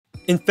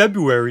In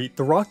February,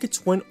 the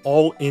Rockets went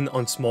all in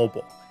on small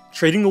ball,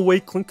 trading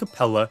away Clint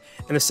Capella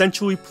and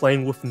essentially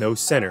playing with no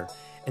center.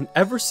 And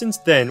ever since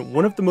then,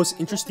 one of the most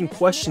interesting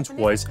questions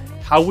was,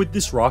 how would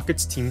this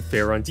Rockets team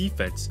fare on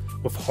defense?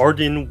 With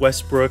Harden,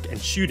 Westbrook,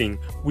 and shooting,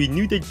 we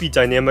knew they'd be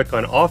dynamic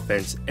on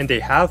offense, and they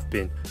have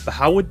been, but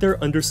how would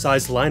their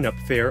undersized lineup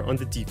fare on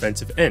the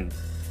defensive end?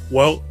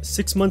 Well,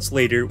 6 months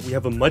later, we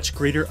have a much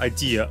greater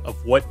idea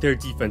of what their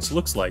defense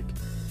looks like.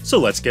 So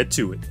let's get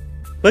to it.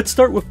 Let's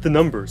start with the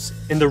numbers.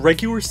 In the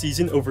regular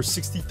season over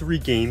 63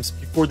 games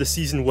before the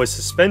season was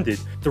suspended,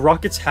 the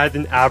Rockets had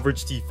an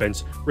average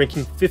defense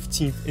ranking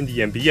 15th in the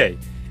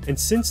NBA. And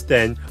since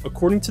then,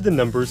 according to the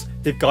numbers,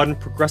 they've gotten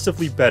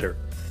progressively better.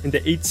 In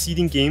the 8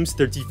 seeding games,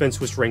 their defense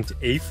was ranked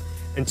 8th,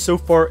 and so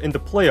far in the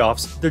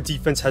playoffs, their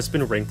defense has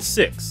been ranked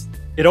 6th.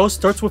 It all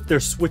starts with their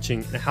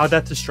switching and how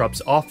that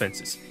disrupts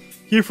offenses.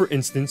 Here, for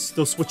instance,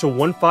 they'll switch a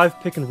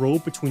 1-5 pick and roll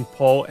between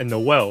Paul and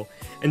Noel,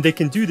 and they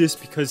can do this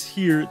because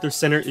here their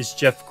center is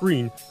Jeff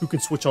Green, who can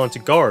switch on to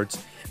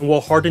guards, and while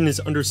Harden is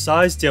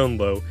undersized down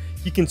low,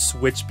 he can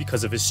switch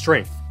because of his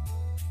strength.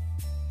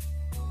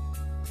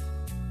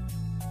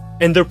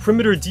 And their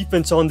perimeter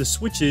defense on the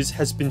switches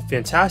has been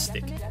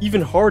fantastic.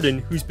 Even Harden,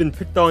 who's been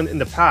picked on in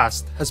the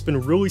past, has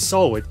been really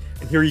solid,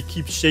 and here he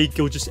keeps Shai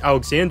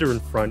Gilgeous-Alexander in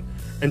front,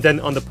 and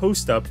then on the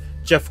post-up,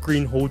 Jeff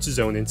Green holds his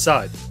own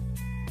inside.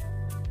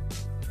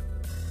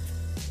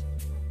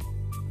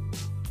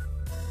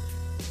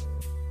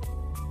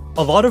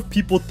 A lot of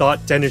people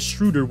thought Dennis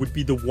Schroeder would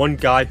be the one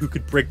guy who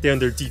could break down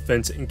their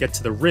defense and get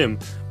to the rim,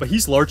 but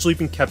he's largely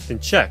been kept in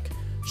check.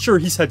 Sure,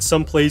 he's had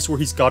some plays where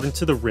he's gotten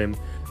to the rim,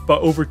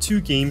 but over 2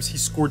 games he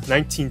scored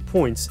 19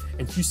 points,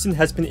 and Houston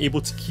has been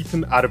able to keep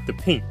him out of the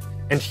paint.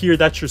 And here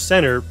that's your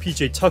center,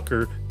 PJ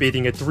Tucker,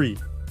 baiting a 3.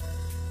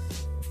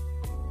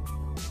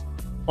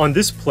 On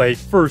this play,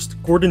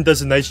 first, Gordon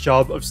does a nice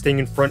job of staying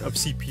in front of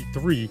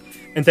CP3,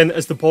 and then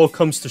as the ball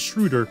comes to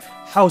Schroeder,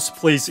 House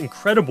plays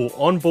incredible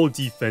on-ball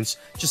defense,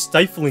 just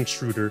stifling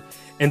Schroeder,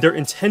 and their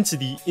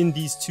intensity in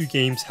these 2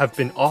 games have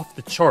been off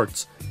the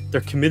charts.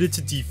 They're committed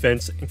to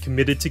defense and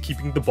committed to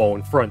keeping the ball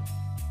in front.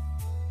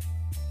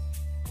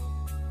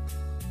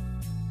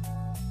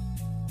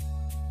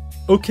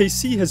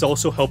 OKC has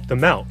also helped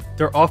them out.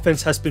 Their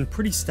offense has been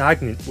pretty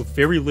stagnant with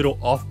very little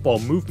off-ball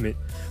movement,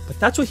 but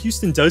that's what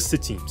Houston does to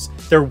teams.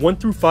 Their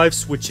 1-5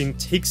 switching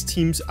takes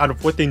teams out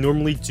of what they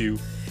normally do,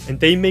 and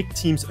they make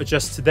teams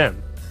adjust to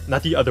them,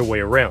 not the other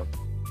way around.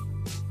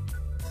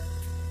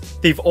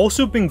 They've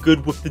also been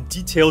good with the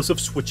details of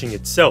switching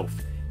itself.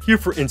 Here,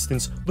 for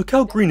instance, look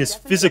how Green is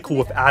physical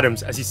with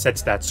Adams as he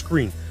sets that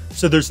screen,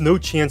 so there's no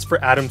chance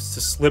for Adams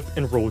to slip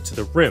and roll to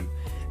the rim.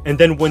 And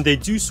then when they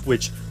do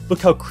switch, look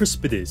how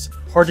crisp it is.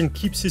 Harden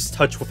keeps his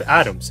touch with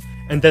Adams,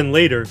 and then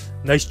later,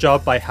 nice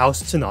job by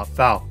House to not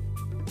foul.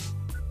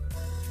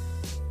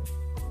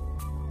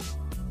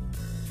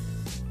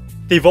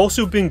 They've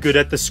also been good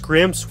at the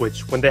scram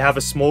switch when they have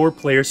a smaller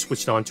player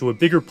switched onto a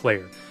bigger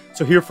player.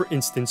 So here, for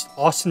instance,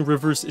 Austin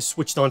Rivers is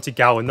switched onto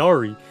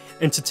Gallinari,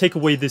 and to take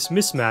away this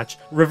mismatch,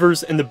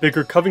 Rivers and the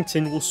bigger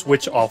Covington will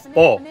switch off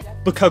ball.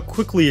 Look how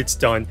quickly it's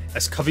done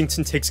as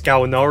Covington takes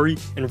Gallinari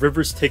and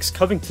Rivers takes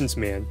Covington's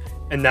man,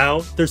 and now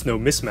there's no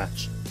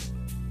mismatch.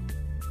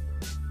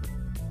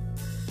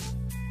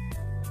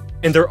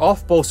 And their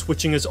off-ball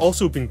switching has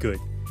also been good.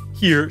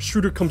 Here,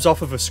 Schroeder comes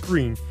off of a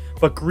screen,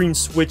 but Green's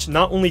switch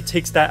not only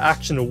takes that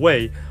action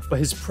away, but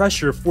his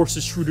pressure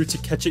forces Schroeder to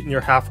catch it near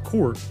half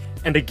court,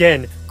 and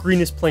again, Green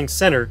is playing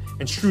center,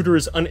 and Schroeder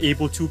is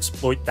unable to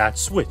exploit that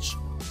switch.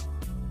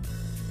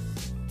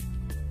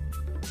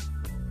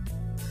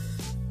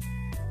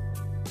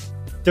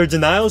 Their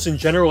denials in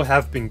general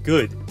have been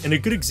good, and a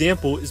good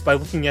example is by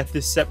looking at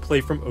this set play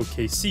from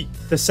OKC.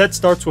 The set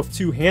starts with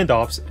 2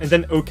 handoffs, and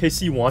then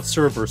OKC wants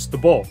to reverse the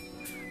ball.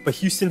 But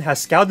Houston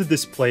has scouted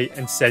this play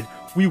and said,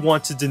 we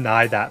want to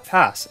deny that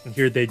pass, and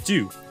here they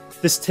do.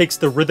 This takes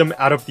the rhythm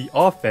out of the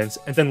offense,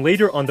 and then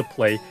later on the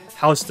play,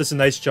 House does a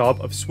nice job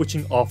of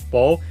switching off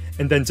ball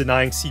and then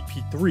denying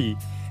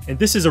CP3, and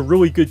this is a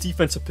really good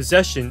defensive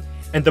possession,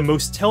 and the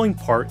most telling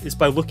part is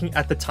by looking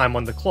at the time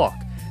on the clock.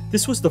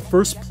 This was the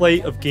first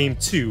play of Game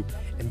 2,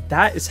 and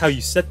that is how you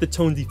set the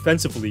tone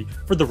defensively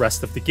for the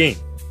rest of the game.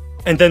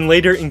 And then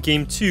later in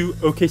Game 2,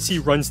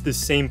 OKC runs this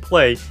same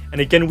play,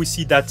 and again we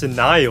see that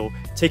denial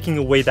taking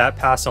away that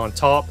pass on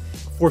top,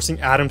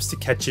 forcing Adams to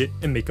catch it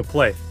and make a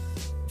play.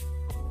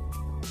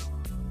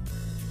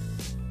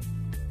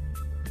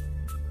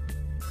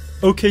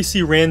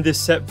 OKC ran this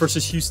set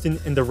versus Houston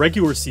in the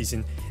regular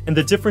season, and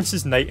the difference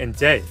is night and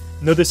day.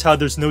 Notice how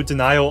there's no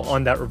denial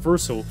on that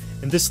reversal,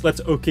 and this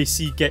lets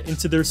OKC get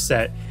into their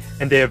set,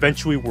 and they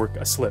eventually work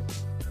a slip.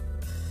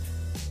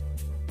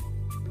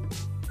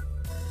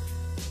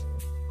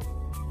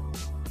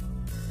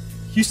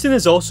 Houston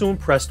is also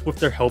impressed with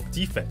their help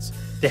defense.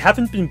 They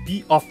haven't been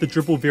beat off the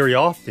dribble very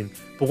often,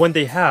 but when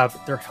they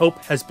have, their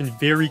help has been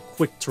very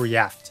quick to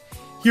react.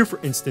 Here,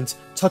 for instance,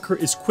 Tucker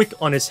is quick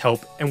on his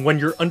help, and when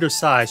you're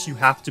undersized, you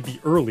have to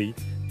be early.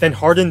 Then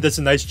Harden does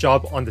a nice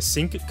job on the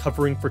sink,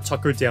 covering for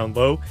Tucker down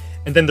low,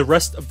 and then the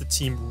rest of the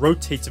team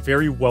rotates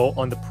very well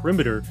on the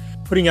perimeter,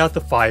 putting out the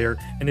fire,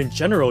 and in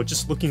general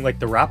just looking like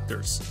the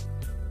Raptors.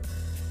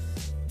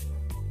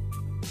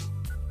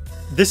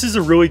 This is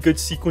a really good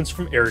sequence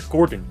from Eric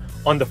Gordon.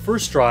 On the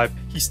first drive,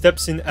 he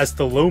steps in as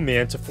the low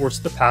man to force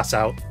the pass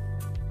out.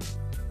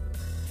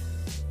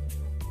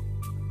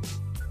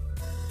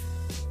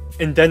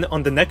 And then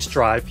on the next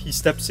drive, he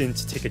steps in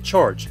to take a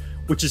charge,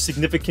 which is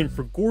significant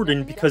for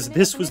Gordon because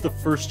this was the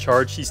first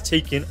charge he's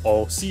taken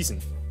all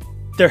season.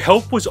 Their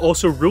help was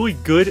also really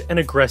good and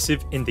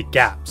aggressive in the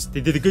gaps.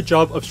 They did a good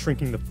job of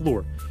shrinking the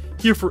floor.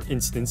 Here, for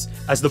instance,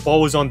 as the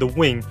ball was on the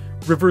wing,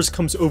 Rivers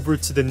comes over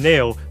to the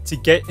nail to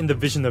get in the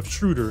vision of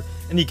Schroeder,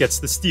 and he gets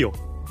the steal.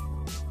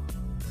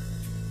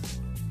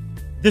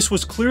 This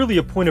was clearly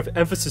a point of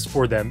emphasis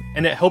for them,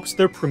 and it helps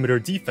their perimeter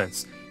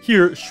defense.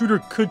 Here, Schroeder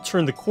could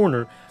turn the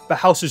corner, but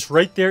House is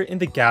right there in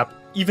the gap,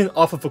 even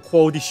off of a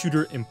quality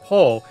shooter in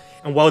Paul,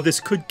 and while this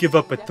could give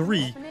up a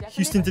 3,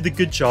 Houston did a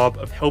good job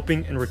of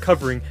helping and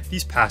recovering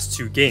these past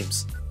 2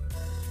 games.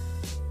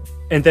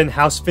 And then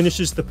House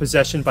finishes the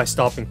possession by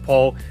stopping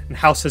Paul, and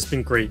House has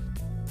been great.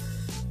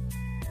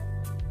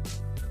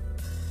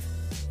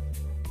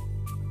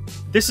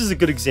 This is a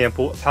good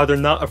example of how they're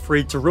not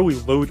afraid to really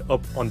load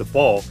up on the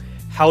ball.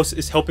 House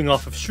is helping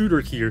off of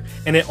Schroeder here,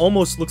 and it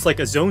almost looks like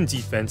a zone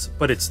defense,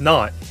 but it's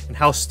not, and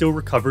House still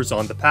recovers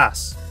on the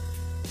pass.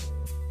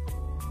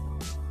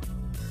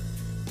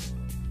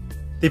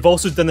 They've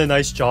also done a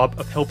nice job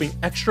of helping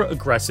extra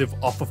aggressive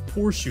off of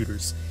poor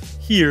shooters.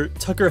 Here,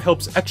 Tucker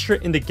helps extra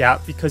in the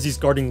gap because he's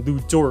guarding Lou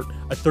Dort,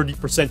 a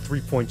 30%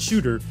 three-point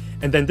shooter,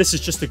 and then this is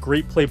just a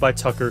great play by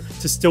Tucker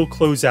to still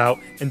close out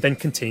and then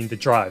contain the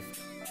drive.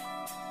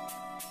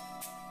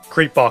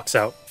 Great box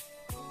out.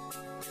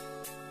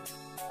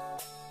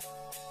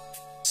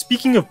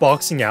 Speaking of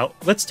boxing out,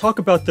 let's talk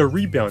about their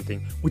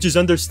rebounding, which is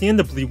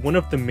understandably one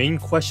of the main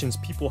questions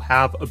people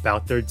have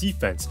about their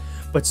defense.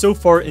 But so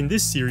far in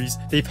this series,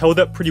 they've held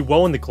up pretty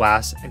well in the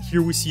glass, and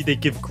here we see they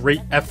give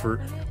great effort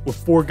with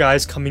 4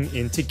 guys coming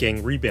in to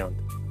gang rebound.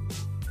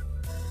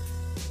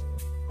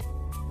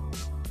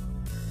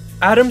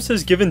 Adams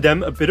has given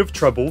them a bit of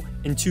trouble.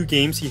 In 2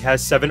 games he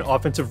has 7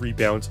 offensive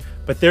rebounds,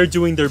 but they're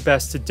doing their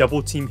best to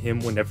double team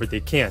him whenever they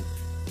can.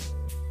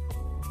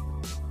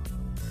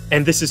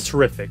 And this is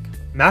terrific.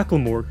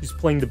 McLemore, who's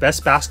playing the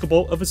best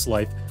basketball of his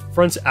life,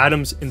 fronts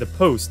Adams in the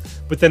post,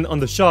 but then on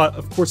the shot,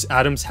 of course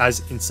Adams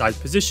has inside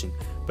position.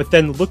 But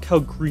then look how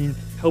Green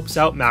helps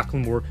out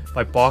McLemore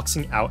by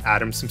boxing out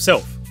Adams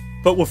himself.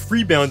 But with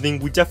rebounding,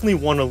 we definitely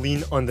want to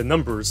lean on the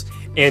numbers,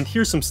 and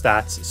here's some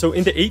stats. So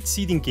in the 8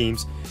 seeding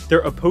games, their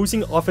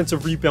opposing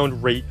offensive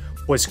rebound rate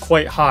was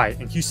quite high,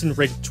 and Houston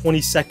ranked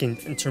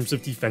 22nd in terms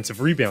of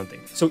defensive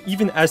rebounding. So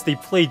even as they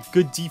played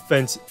good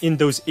defense in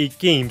those 8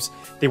 games,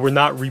 they were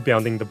not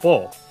rebounding the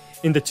ball.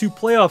 In the 2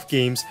 playoff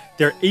games,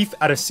 they're 8th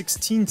out of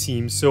 16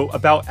 teams, so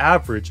about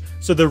average,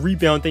 so the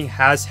rebounding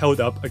has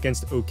held up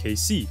against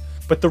OKC.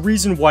 But the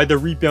reason why their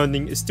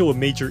rebounding is still a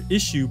major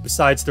issue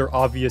besides their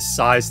obvious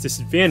size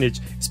disadvantage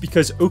is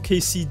because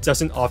OKC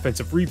doesn't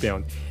offensive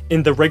rebound.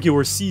 In the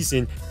regular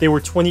season, they were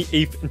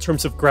 28th in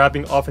terms of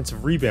grabbing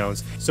offensive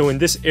rebounds, so in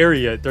this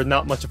area, they're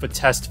not much of a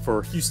test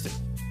for Houston.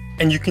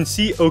 And you can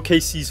see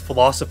OKC's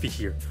philosophy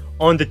here.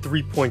 On the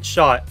 3-point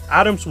shot,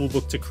 Adams will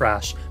look to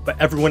crash, but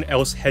everyone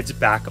else heads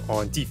back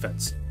on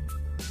defense.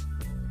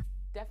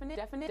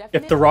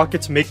 If the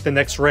Rockets make the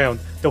next round,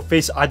 they'll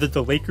face either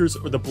the Lakers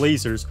or the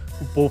Blazers,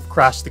 who both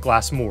crash the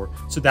glass more,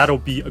 so that'll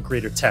be a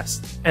greater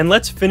test. And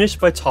let's finish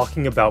by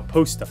talking about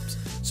post-ups.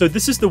 So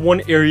this is the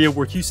one area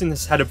where Houston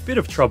has had a bit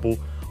of trouble.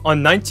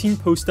 On 19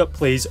 post-up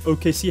plays,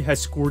 OKC has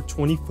scored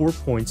 24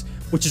 points,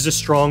 which is a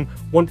strong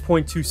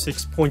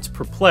 1.26 points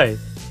per play.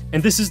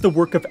 And this is the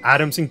work of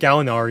Adams and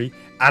Gallinari.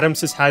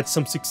 Adams has had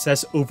some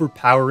success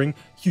overpowering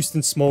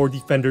Houston's smaller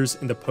defenders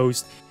in the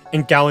post,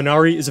 and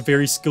Gallinari is a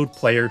very skilled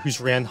player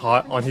who's ran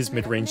hot on his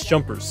mid-range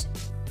jumpers.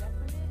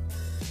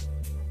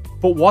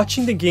 But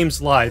watching the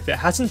games live, it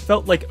hasn't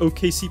felt like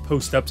OKC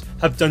post-ups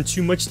have done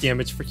too much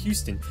damage for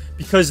Houston,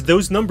 because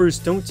those numbers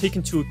don't take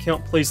into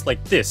account plays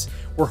like this,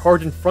 where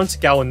Harden fronts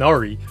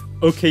Gallinari,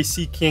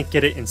 OKC can't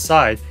get it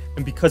inside,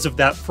 and because of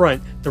that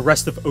front, the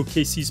rest of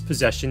OKC's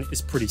possession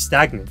is pretty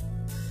stagnant.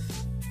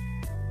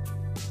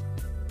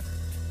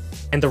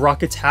 And the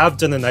Rockets have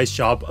done a nice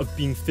job of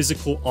being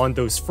physical on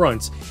those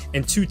fronts,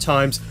 and 2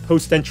 times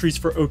post entries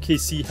for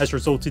OKC has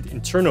resulted in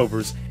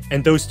turnovers,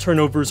 and those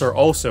turnovers are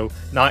also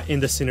not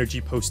in the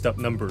synergy post-up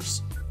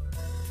numbers.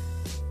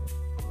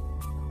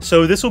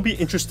 So this will be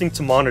interesting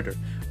to monitor.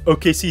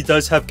 OKC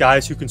does have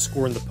guys who can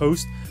score in the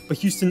post, but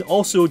Houston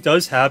also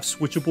does have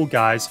switchable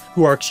guys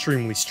who are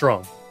extremely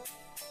strong.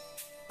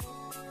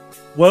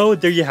 Well,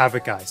 there you have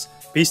it, guys.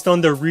 Based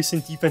on their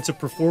recent defensive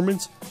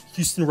performance,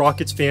 Houston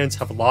Rockets fans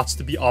have lots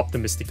to be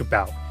optimistic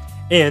about,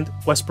 and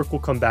Westbrook will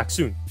come back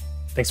soon.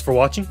 Thanks for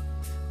watching,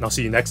 and I'll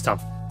see you next time.